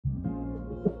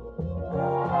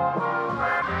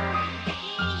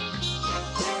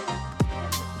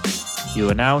You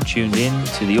are now tuned in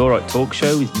to the Alright Talk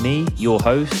Show with me, your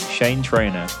host,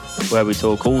 Traynor, where we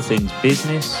talk all things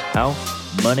business,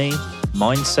 health, money,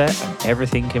 mindset, and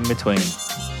everything in between.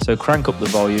 So crank up the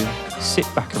volume, sit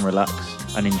back and relax,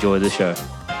 and enjoy the show.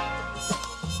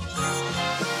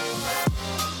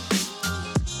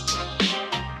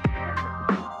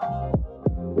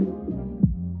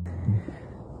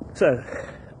 So,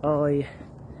 I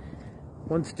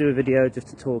want to do a video just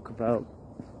to talk about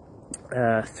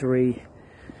three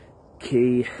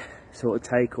key sort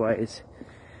of takeaways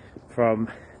from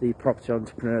the Property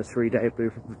Entrepreneurs 3-day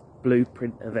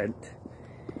blueprint event.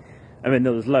 I mean,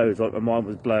 there was loads, like my mind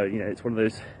was blown. You know, it's one of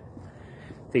those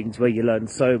things where you learn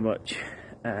so much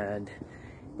and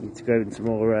you need to go into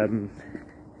more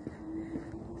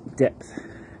depth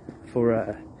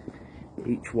for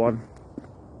each one.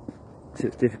 So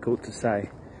it's difficult to say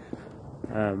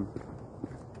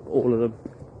all of them,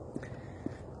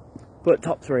 but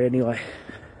top three anyway.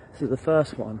 So the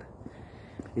first one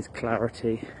is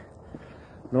clarity.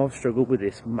 Now I've struggled with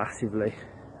this massively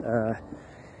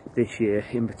this year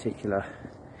in particular.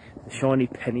 The shiny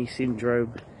penny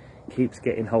syndrome keeps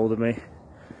getting hold of me,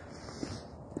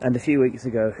 and a few weeks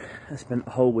ago I spent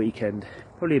the whole weekend,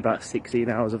 probably about 16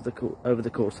 hours over the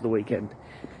course of the weekend,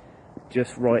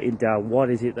 just writing down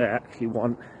what is it they actually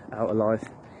want out of life,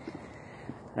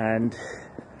 and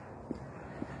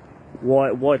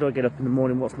why do I get up in the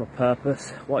morning, what's my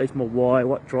purpose, what is my why,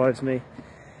 what drives me.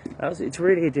 It's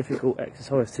really a difficult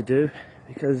exercise to do,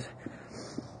 because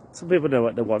some people know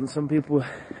what they want, some people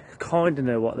kind of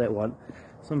know what they want,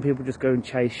 some people just go and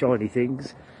chase shiny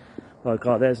things, like,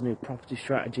 oh, there's a new property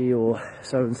strategy, or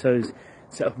so-and-so's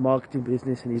set up a marketing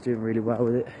business and he's doing really well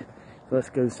with it, so let's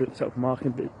go set up a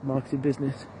marketing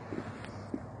business.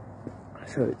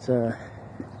 So it's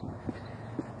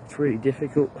really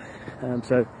difficult.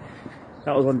 So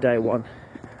that was on day one.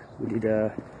 We did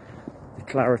the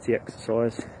clarity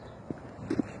exercise,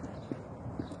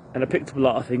 and I picked up a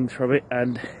lot of things from it,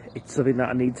 and it's something that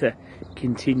I need to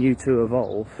continue to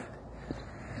evolve.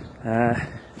 But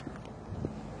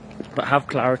have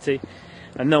clarity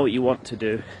and know what you want to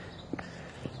do,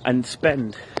 and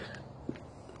spend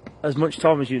as much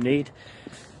time as you need.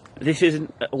 This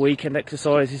isn't a weekend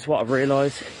exercise, this is what I've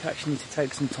realised. You actually need to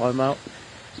take some time out.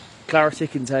 Clarity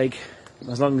can take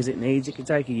as long as it needs, it can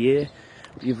take a year,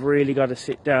 but you've really got to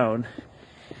sit down,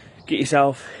 get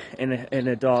yourself in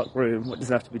a dark room. What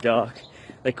doesn't have to be dark,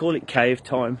 they call it cave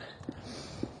time,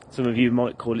 some of you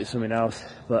might call it something else,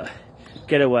 but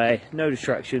get away, no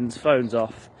distractions, phones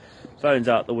off, phones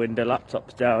out the window,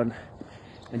 laptops down,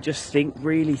 and just think,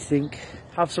 really think.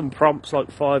 Have some prompts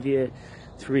like 5 year,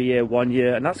 3 year, 1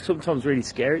 year, and that's sometimes really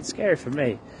scary. It's scary for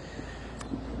me,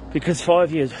 because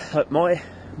 5 years, like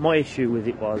my issue with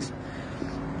it was,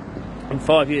 in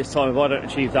 5 years time, if I don't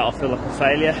achieve that, I'll feel like a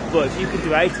failure. But if you can do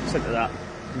 80% of that,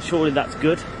 then surely that's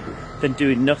good, than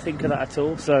doing nothing of that at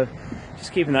all. So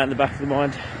just keeping that in the back of the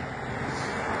mind.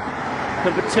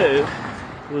 Number two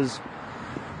was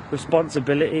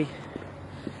responsibility.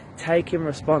 Taking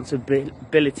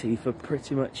responsibility for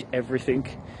pretty much everything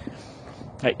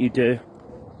that you do.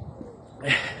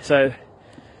 So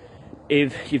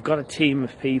if you've got a team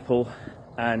of people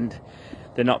and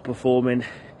they're not performing,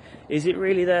 is it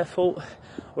really their fault,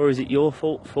 or is it your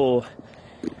fault for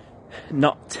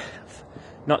not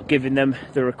giving them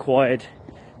the required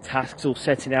tasks or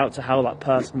setting out to how that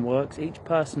person works? Each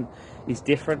person is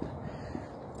different,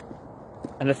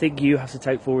 and I think you have to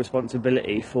take full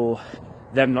responsibility for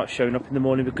them not showing up in the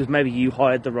morning because maybe you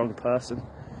hired the wrong person.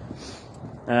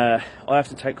 I have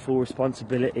to take full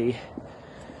responsibility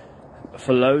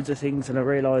for loads of things, and I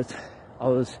realised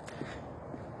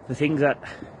the things that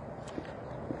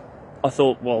I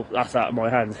thought, well, that's out of my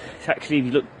hands. It's actually, if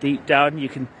you look deep down, you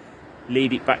can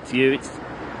lead it back to you. It's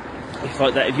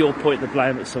like that. If you're pointing the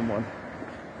blame at someone,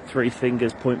 3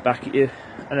 fingers point back at you.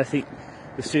 And I think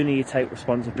the sooner you take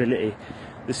responsibility,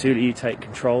 the sooner you take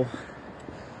control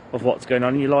of what's going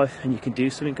on in your life, and you can do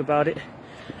something about it.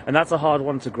 And that's a hard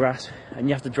one to grasp, and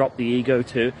you have to drop the ego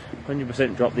too.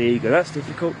 100% drop the ego. That's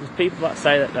difficult, because people that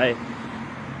say that they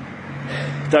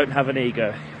don't have an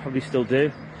ego probably still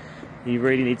do. You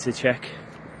really need to check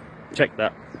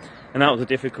that. And that was a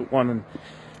difficult one, and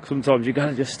sometimes you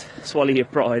gotta just swallow your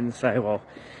pride and say, well,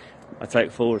 I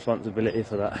take full responsibility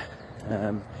for that.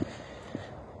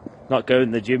 Not going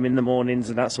to the gym in the mornings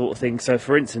and that sort of thing. So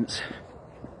for instance,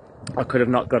 I could have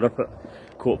not got up at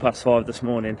 5:15 this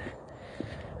morning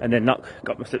and then not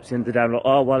got my steps in the day. Like,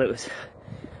 oh well,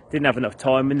 didn't have enough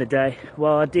time in the day.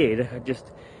 Well, I did. I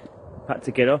just had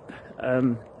to get up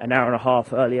an hour and a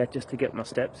half earlier just to get my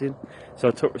steps in. So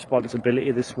I took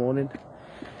responsibility this morning.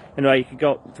 Anyway, you could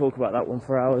go talk about that one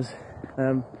for hours.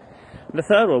 And the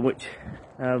third one, which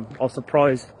I was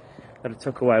surprised that I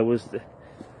took away, was the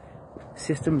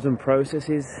systems and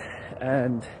processes,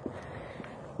 and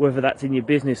whether that's in your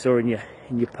business or in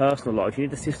your personal life, you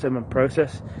need a system and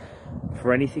process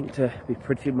for anything to be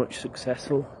pretty much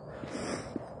successful.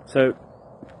 So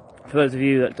for those of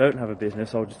you that don't have a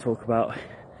business, I'll just talk about,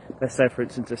 let's say for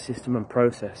instance, a system and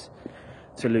process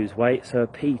to lose weight. So a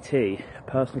PT, a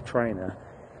personal trainer,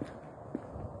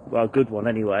 well, a good one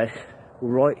anyway, will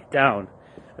write down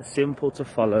a simple to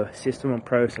follow system and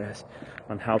process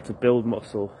on how to build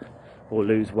muscle or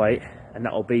lose weight, and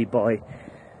that will be by,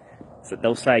 so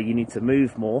they'll say you need to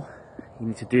move more, you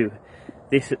need to do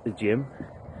this at the gym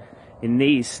in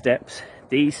these steps,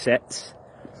 these sets,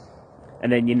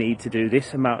 and then you need to do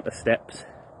this amount of steps,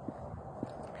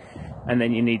 and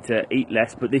then you need to eat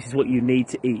less, but this is what you need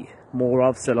to eat more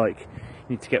of. So like,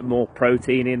 you need to get more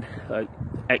protein in, like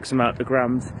X amount of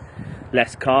grams,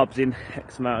 less carbs in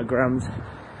X amount of grams,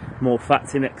 more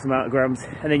fats in X amount of grams,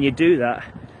 and then you do that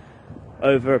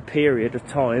over a period of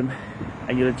time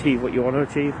and you'll achieve what you want to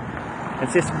achieve. And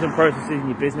systems and processes in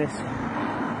your business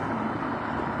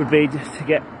would be just to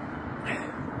get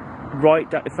right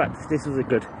that, in fact, this is a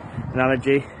good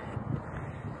analogy.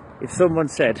 If someone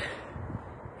said,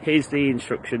 here's the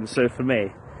instructions, so for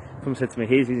me, someone said to me,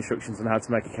 here's the instructions on how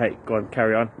to make a cake, go on,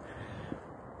 carry on.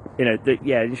 You know, the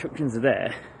instructions are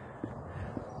there,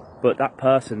 but that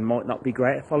person might not be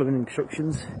great at following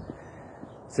instructions.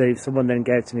 So if someone then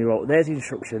gave to me, well, there's the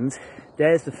instructions,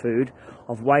 there's the food,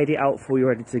 I've weighed it out for you,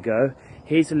 ready to go,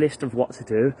 here's a list of what to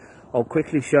do, I'll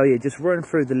quickly show you, just run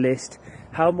through the list,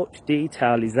 how much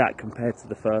detail is that compared to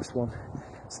the first one?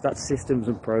 So that's systems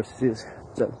and processes.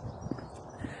 So,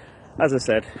 as I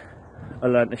said, I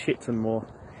learned a shit ton more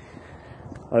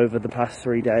over the past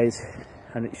 3 days,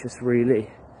 and it's just really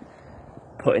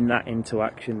putting that into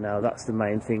action now. That's the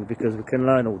main thing, because we can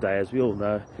learn all day, as we all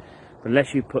know, but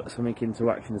unless you put something into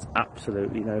action, there's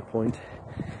absolutely no point.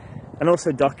 And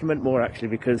also document more, actually,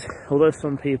 because although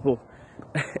some people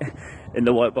in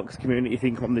the white box community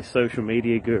think I'm this social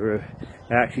media guru,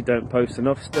 I actually don't post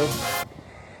enough still.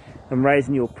 I'm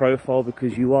raising your profile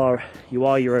because you are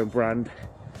your own brand,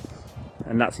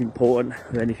 and that's important.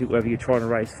 And then whether you're trying to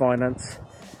raise finance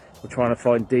or trying to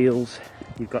find deals,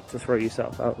 you've got to throw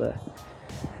yourself out there.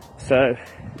 So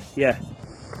yeah,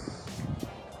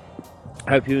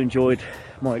 I hope you enjoyed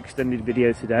my extended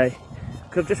video today,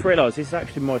 because I've just realised this is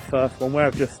actually my first one where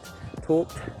I've just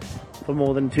talked for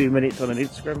more than 2 minutes on an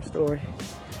Instagram story.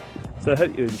 So I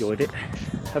hope you enjoyed it.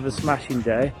 Have a smashing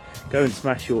day. Go and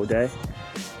smash your day.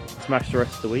 Smash the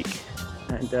rest of the week.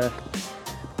 And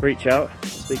reach out.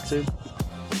 Speak soon.